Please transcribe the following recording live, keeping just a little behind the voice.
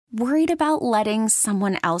Worried about letting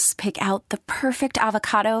someone else pick out the perfect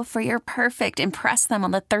avocado for your perfect impress them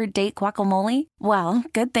on the third date guacamole? Well,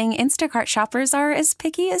 good thing Instacart shoppers are as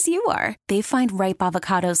picky as you are. They find ripe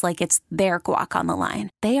avocados like it's their guac on the line.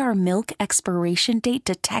 They are milk expiration date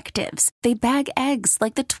detectives. They bag eggs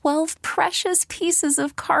like the 12 precious pieces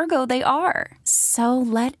of cargo they are. So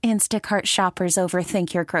let Instacart shoppers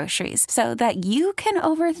overthink your groceries so that you can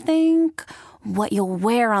overthink what you'll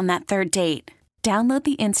wear on that third date. Download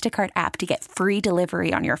the Instacart app to get free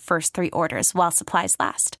delivery on your first 3 orders while supplies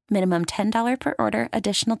last. Minimum $10 per order.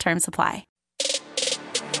 Additional terms apply.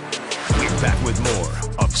 We're back with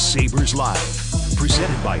more of Sabres Live.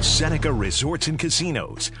 Presented by Seneca Resorts and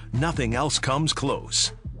Casinos. Nothing else comes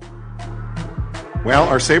close. Well,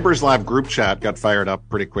 our Sabres Live group chat got fired up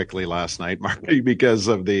pretty quickly last night, Marty, because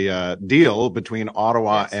of the deal between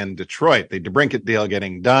Ottawa and Detroit. The DeBrincat deal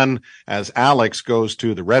getting done as Alex goes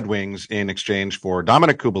to the Red Wings in exchange for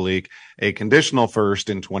Dominic Kubalik, a conditional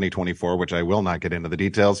first in 2024, which I will not get into the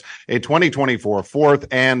details, a 2024 fourth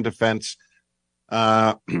and defense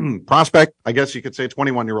prospect, I guess you could say,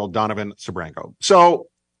 21-year-old Donovan Sabranko. So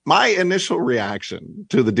my initial reaction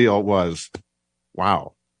to the deal was,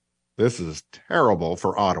 wow. This is terrible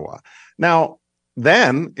for Ottawa. Now,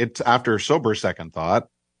 then it's after sober second thought,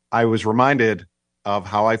 I was reminded of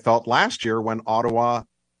how I felt last year when Ottawa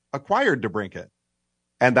acquired DeBrincat.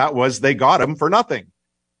 And that was they got him for nothing.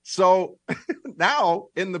 So now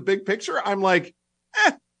in the big picture, I'm like,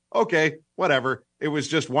 okay, whatever. It was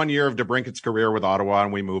just 1 year of DeBrincat's career with Ottawa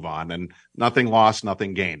and we move on and nothing lost,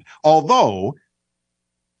 nothing gained. Although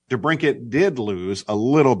DeBrincat did lose a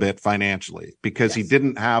little bit financially because he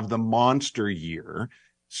didn't have the monster year.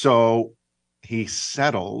 So he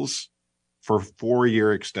settles for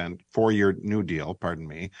 4-year new deal,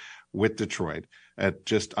 with Detroit at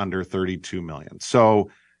just under $32 million. So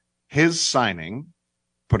his signing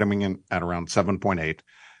put him in at around 7.8,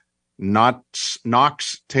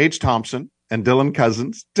 knocks Tage Thompson and Dylan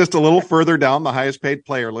Cousins just a little further down the highest paid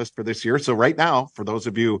player list for this year. So right now, for those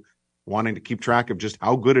of you wanting to keep track of just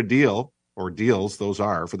how good a deal or deals those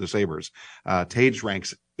are for the Sabres, Tage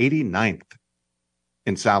ranks 89th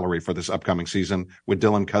in salary for this upcoming season, with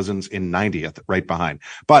Dylan Cousins in 90th right behind.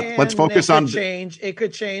 But let's focus on it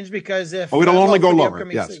could change because if it'll only go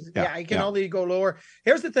lower. Yes. It can only go lower.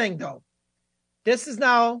 Here's the thing though. This is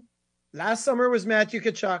now, last summer was Matthew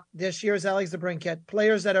Tkachuk. This year is Alex DeBrincat.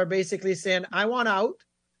 Players that are basically saying, I want out,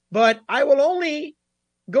 but I will only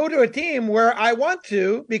go to a team where I want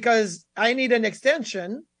to because I need an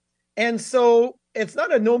extension. And so it's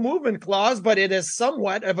not a no movement clause, but it is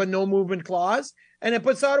somewhat of a no movement clause. And it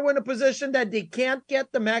puts Ottawa in a position that they can't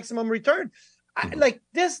get the maximum return. Like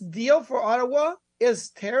this deal for Ottawa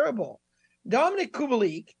is terrible. Dominic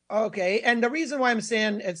Kubalik, okay. And the reason why I'm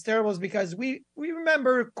saying it's terrible is because we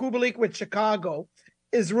remember Kubalik with Chicago,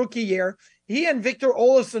 his rookie year. He and Victor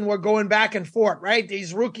Olofsson were going back and forth, right?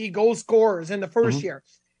 These rookie goal scorers in the first year.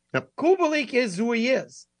 Yep. Kubalik is who he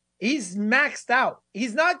is. He's maxed out.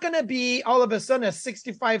 He's not going to be all of a sudden a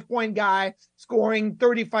 65-point guy scoring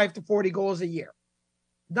 35 to 40 goals a year.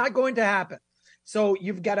 Not going to happen. So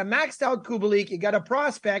you've got a maxed out Kubalik. You got a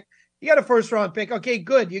prospect. You got a first-round pick. Okay,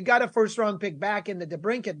 good. You got a first-round pick back in the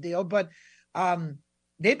DeBrincat deal, but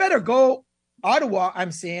they better go, Ottawa,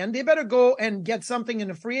 I'm saying, they better go and get something in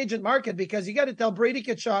the free agent market because you got to tell Brady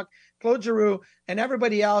Tkachuk, Claude Giroux, and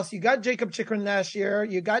everybody else, you got Jacob Chychrun last year,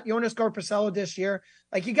 you got Jonas Korpisalo this year.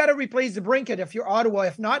 Like, you got to replace DeBrincat if you're Ottawa.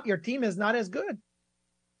 If not, your team is not as good.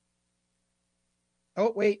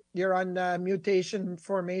 Oh, wait, you're on mutation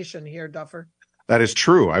formation here, Duffer. That is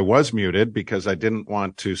true. I was muted because I didn't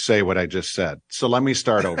want to say what I just said. So let me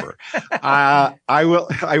start over. I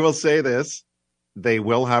will say this. They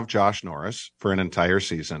will have Josh Norris for an entire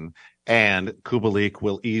season, and Kubalik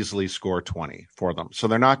will easily score 20 for them. So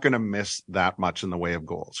they're not going to miss that much in the way of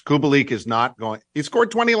goals. Kubalik is not going. He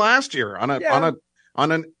scored 20 last year on a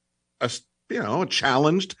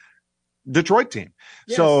challenged Detroit team.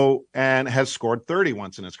 Yes. So, and has scored 30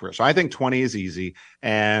 once in his career. So I think 20 is easy.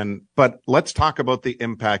 But let's talk about the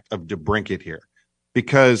impact of DeBrincat here,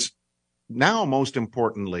 because now, most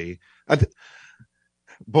importantly,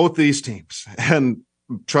 both these teams, and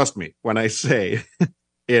trust me when I say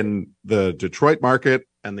in the Detroit market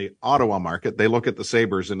and the Ottawa market, they look at the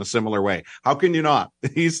Sabres in a similar way. How can you not?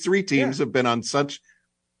 These three teams have been on such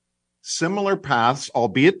similar paths,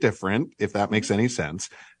 albeit different, if that makes any sense,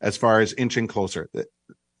 as far as inching closer.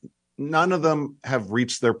 None of them have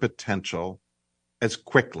reached their potential as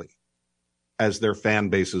quickly as their fan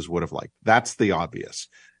bases would have liked. That's the obvious.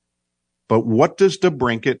 But what does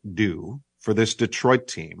DeBrincat do for this Detroit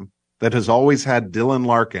team that has always had Dylan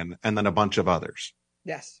Larkin and then a bunch of others?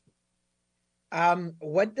 Yes.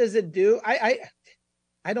 What does it do? I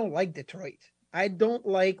don't like Detroit. I don't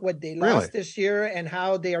like what they lost this year and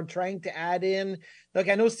how they are trying to add in. Look,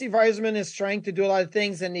 I know Steve Yzerman is trying to do a lot of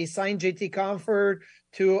things, and he signed JT Comfort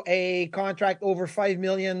to a contract over $5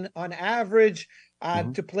 million on average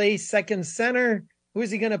to play second center. Who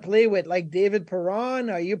is he going to play with? Like David Perron?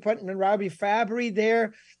 Are you putting in Robbie Fabry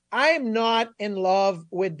there? I'm not in love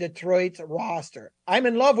with Detroit's roster. I'm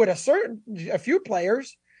in love with a few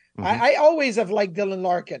players. I always have liked Dylan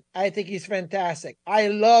Larkin. I think he's fantastic. I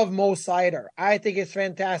love Mo Sider. I think it's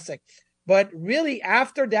fantastic. But really,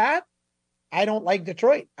 after that, I don't like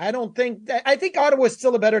Detroit. I think Ottawa is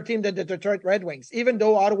still a better team than the Detroit Red Wings, even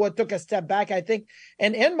though Ottawa took a step back, I think.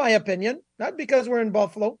 And in my opinion, not because we're in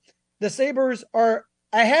Buffalo, the Sabres are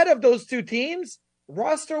ahead of those two teams,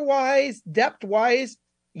 roster-wise, depth-wise.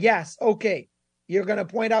 Yes, okay. You're going to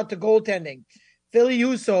point out the goaltending. Philly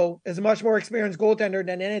Uso is a much more experienced goaltender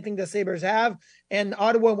than anything the Sabres have. And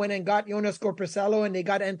Ottawa went and got Jonas Korpisalo, and they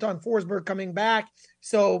got Anton Forsberg coming back.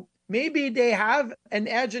 So maybe they have an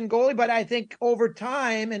edge in goalie, but I think over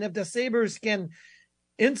time, and if the Sabres can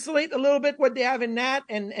insulate a little bit what they have in that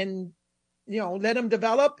and let them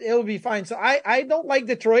develop, it'll be fine. So I don't like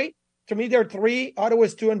Detroit. To me, they're 3,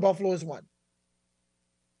 Ottawa's 2, and Buffalo's 1.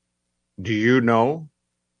 Do you know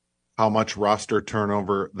how much roster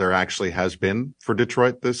turnover there actually has been for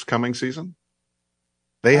Detroit this coming season?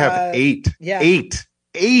 They have 8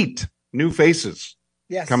 new faces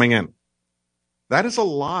coming in. That is a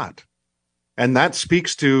lot. And that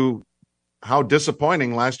speaks to how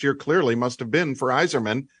disappointing last year clearly must have been for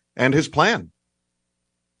Yzerman and his plan.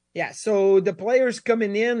 Yeah, so the players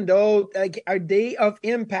coming in, though, like, are they of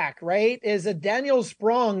impact, right? Is a Daniel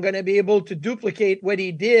Sprong going to be able to duplicate what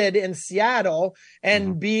he did in Seattle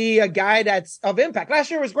and be a guy that's of impact?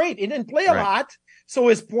 Last year was great. He didn't play a lot, so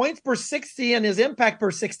his points per 60 and his impact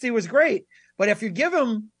per 60 was great. But if you give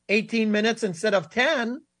him 18 minutes instead of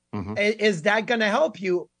 10, is that going to help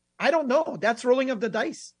you? I don't know. That's rolling of the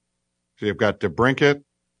dice. So you've got DeBrincat,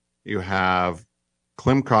 you have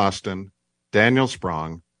Klim Kostin, Daniel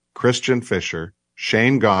Sprong, Christian Fischer,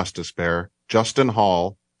 Shane Gostisbehere, Justin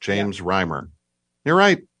Hall, James Reimer. You're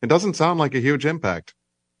right. It doesn't sound like a huge impact.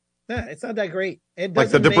 Yeah, it's not that great. It like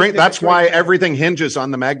that's why everything hinges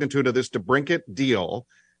on the magnitude of this DeBrincat deal.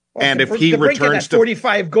 Well, and if he returns to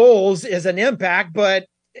 45 goals is an impact, but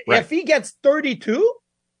if he gets 32,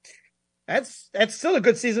 that's still a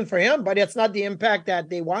good season for him, but it's not the impact that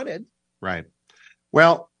they wanted. Right.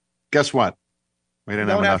 Well, guess what? We didn't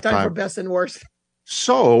have enough time for best and worst.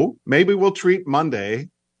 So maybe we'll treat Monday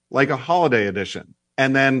like a holiday edition.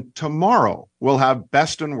 And then tomorrow we'll have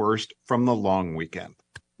best and worst from the long weekend.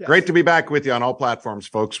 Yes. Great to be back with you on all platforms,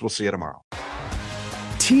 folks. We'll see you tomorrow.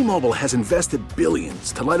 T-Mobile has invested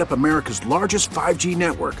billions to light up America's largest 5G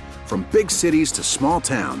network, from big cities to small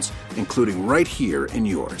towns, including right here in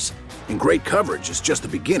yours. And great coverage is just the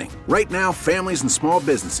beginning. Right now, families and small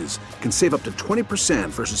businesses can save up to 20%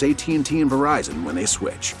 versus AT&T and Verizon when they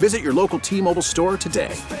switch. Visit your local T-Mobile store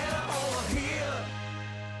today.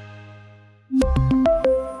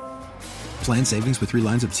 Plan savings with 3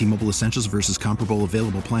 lines of T-Mobile Essentials versus comparable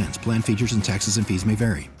available plans. Plan features and taxes and fees may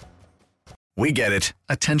vary. We get it.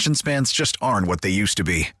 Attention spans just aren't what they used to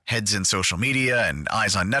be. Heads in social media and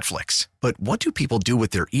eyes on Netflix. But what do people do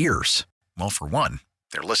with their ears? Well, for one,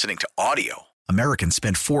 they're listening to audio. Americans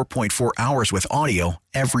spend 4.4 hours with audio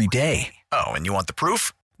every day. Oh, and you want the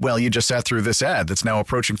proof? Well, you just sat through this ad that's now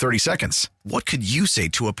approaching 30 seconds. What could you say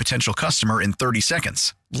to a potential customer in 30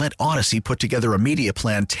 seconds? Let Odyssey put together a media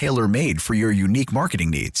plan tailor-made for your unique marketing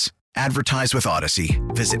needs. Advertise with Odyssey.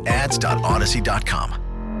 Visit ads.odyssey.com.